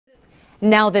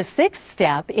Now, the sixth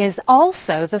step is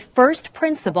also the first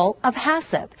principle of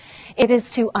HACCP. It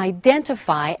is to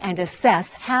identify and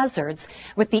assess hazards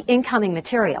with the incoming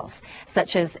materials,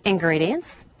 such as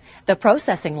ingredients, the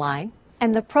processing line,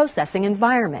 and the processing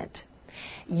environment.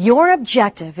 Your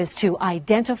objective is to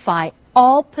identify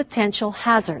all potential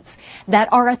hazards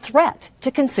that are a threat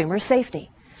to consumer safety.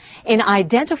 In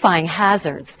identifying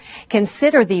hazards,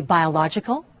 consider the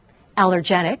biological,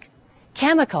 allergenic,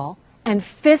 chemical, and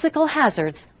physical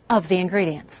hazards of the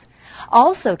ingredients.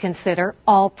 Also consider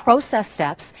all process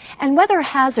steps and whether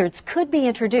hazards could be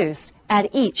introduced at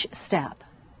each step.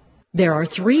 There are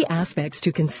three aspects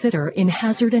to consider in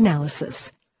hazard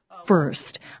analysis.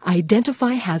 First,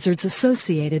 identify hazards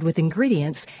associated with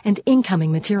ingredients and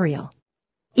incoming material.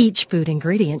 Each food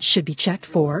ingredient should be checked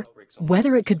for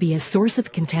whether it could be a source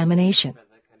of contamination,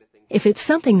 if it's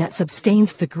something that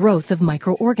sustains the growth of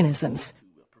microorganisms,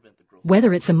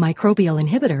 whether it's a microbial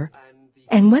inhibitor,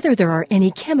 and whether there are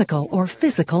any chemical or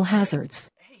physical hazards.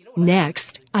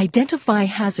 Next, identify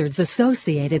hazards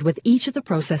associated with each of the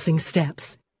processing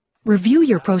steps. Review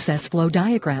your process flow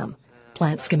diagram,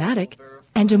 plant schematic,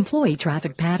 and employee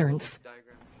traffic patterns.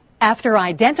 After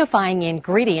identifying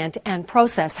ingredient and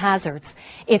process hazards,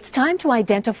 it's time to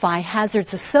identify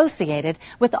hazards associated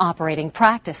with operating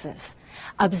practices.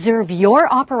 Observe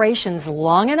your operations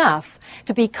long enough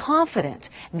to be confident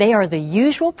they are the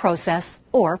usual process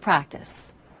or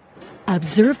practice.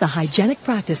 Observe the hygienic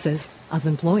practices of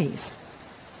employees.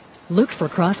 Look for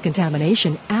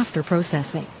cross-contamination after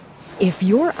processing. If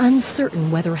you're uncertain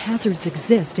whether hazards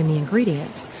exist in the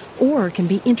ingredients or can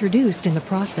be introduced in the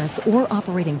process or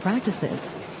operating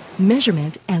practices,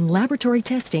 measurement and laboratory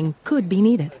testing could be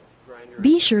needed.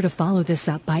 Be sure to follow this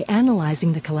up by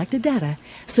analyzing the collected data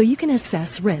so you can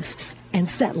assess risks and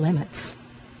set limits.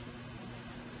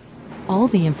 All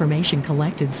the information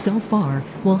collected so far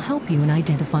will help you in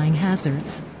identifying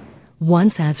hazards.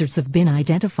 Once hazards have been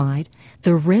identified,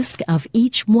 the risk of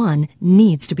each one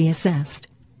needs to be assessed.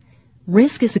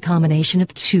 Risk is a combination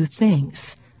of two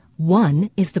things. One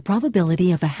is the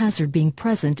probability of a hazard being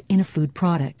present in a food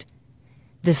product.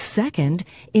 The second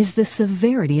is the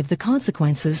severity of the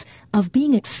consequences of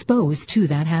being exposed to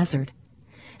that hazard.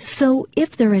 So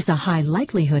if there is a high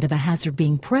likelihood of a hazard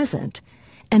being present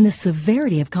and the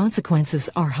severity of consequences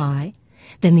are high,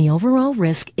 then the overall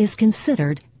risk is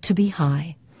considered to be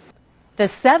high. The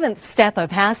seventh step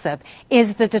of HACCP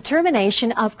is the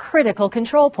determination of critical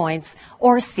control points,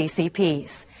 or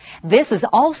CCPs. This is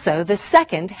also the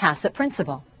second HACCP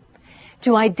principle.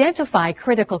 To identify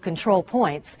critical control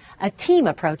points, a team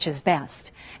approach is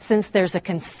best, since there's a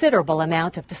considerable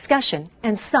amount of discussion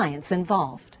and science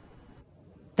involved.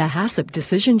 The HACCP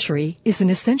decision tree is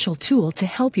an essential tool to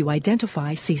help you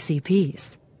identify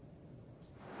CCPs.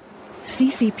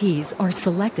 CCPs are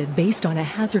selected based on a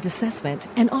hazard assessment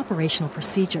and operational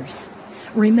procedures.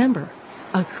 Remember,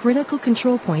 a critical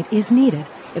control point is needed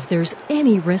if there's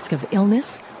any risk of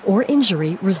illness or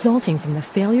injury resulting from the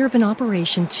failure of an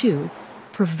operation to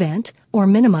prevent or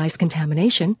minimize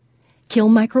contamination, kill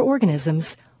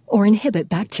microorganisms, or inhibit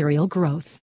bacterial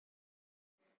growth.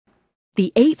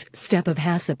 The eighth step of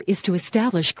HACCP is to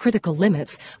establish critical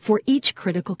limits for each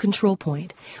critical control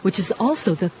point, which is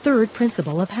also the third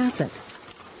principle of HACCP.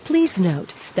 Please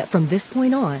note that from this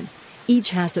point on,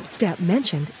 each HACCP step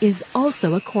mentioned is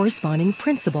also a corresponding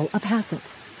principle of HACCP.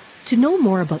 To know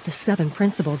more about the 7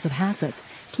 principles of HACCP,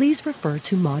 please refer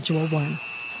to Module 1.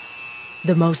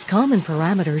 The most common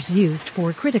parameters used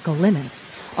for critical limits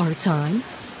are time,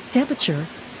 temperature,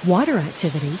 water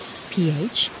activity,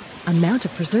 pH, amount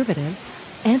of preservatives,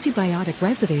 antibiotic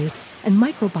residues, and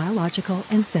microbiological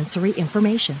and sensory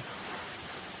information.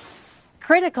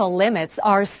 Critical limits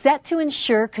are set to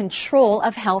ensure control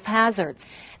of health hazards.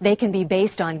 They can be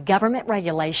based on government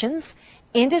regulations,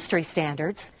 industry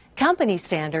standards, company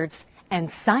standards, and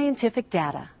scientific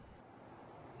data.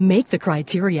 Make the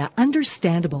criteria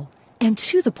understandable and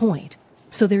to the point,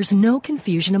 so there's no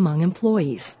confusion among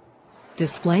employees.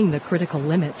 Displaying the critical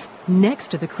limits next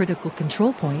to the critical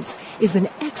control points is an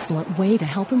excellent way to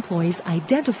help employees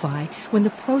identify when the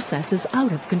process is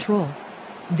out of control.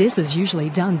 This is usually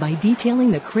done by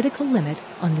detailing the critical limit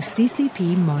on the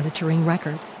CCP monitoring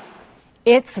record.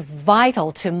 It's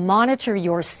vital to monitor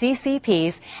your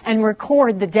CCPs and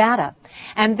record the data.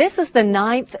 And this is the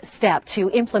 9th step to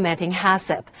implementing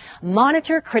HACCP.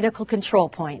 Monitor critical control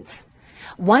points.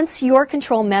 Once your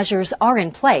control measures are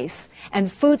in place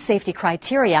and food safety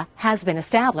criteria has been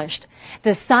established,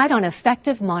 decide on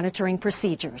effective monitoring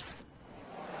procedures.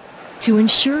 To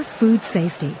ensure food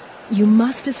safety, you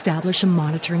must establish a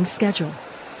monitoring schedule.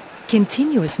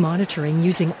 Continuous monitoring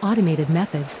using automated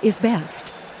methods is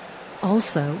best.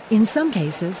 Also, in some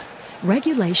cases,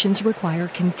 regulations require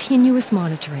continuous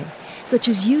monitoring, such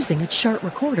as using a chart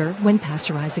recorder when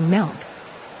pasteurizing milk.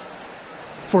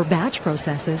 For batch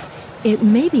processes, it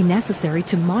may be necessary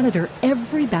to monitor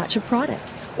every batch of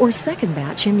product or second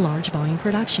batch in large volume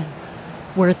production,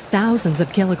 where thousands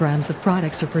of kilograms of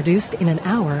products are produced in an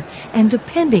hour, and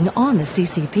depending on the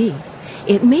CCP,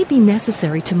 it may be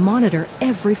necessary to monitor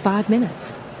every 5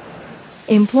 minutes.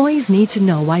 Employees need to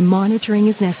know why monitoring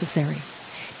is necessary.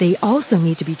 They also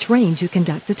need to be trained to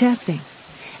conduct the testing,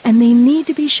 and they need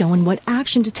to be shown what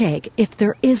action to take if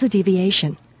there is a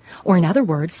deviation, or in other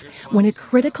words, when a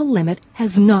critical limit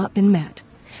has not been met.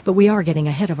 But we are getting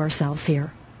ahead of ourselves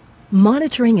here.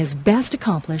 Monitoring is best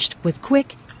accomplished with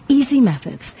quick, easy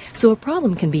methods, so a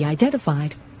problem can be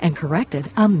identified and corrected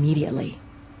immediately.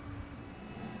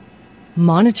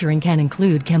 Monitoring can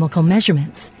include chemical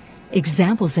measurements.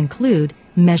 Examples include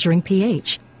measuring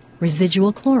pH,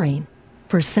 residual chlorine,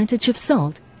 percentage of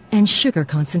salt, and sugar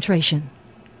concentration.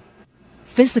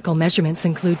 Physical measurements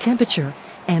include temperature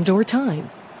and/or time,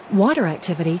 water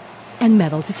activity, and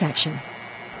metal detection.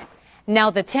 Now,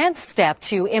 the 10th step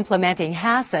to implementing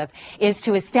HACCP is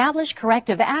to establish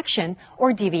corrective action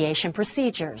or deviation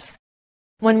procedures.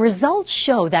 When results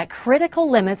show that critical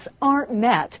limits aren't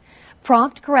met,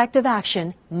 prompt corrective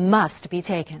action must be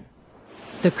taken.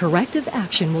 The corrective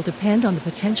action will depend on the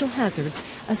potential hazards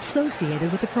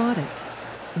associated with the product.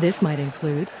 This might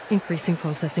include increasing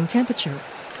processing temperature,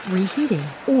 reheating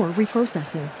or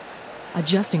reprocessing,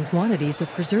 adjusting quantities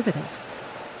of preservatives,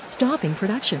 stopping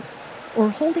production, or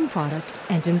holding product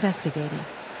and investigating.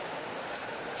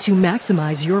 To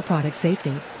maximize your product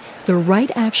safety, the right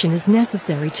action is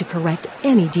necessary to correct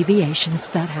any deviations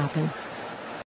that happen.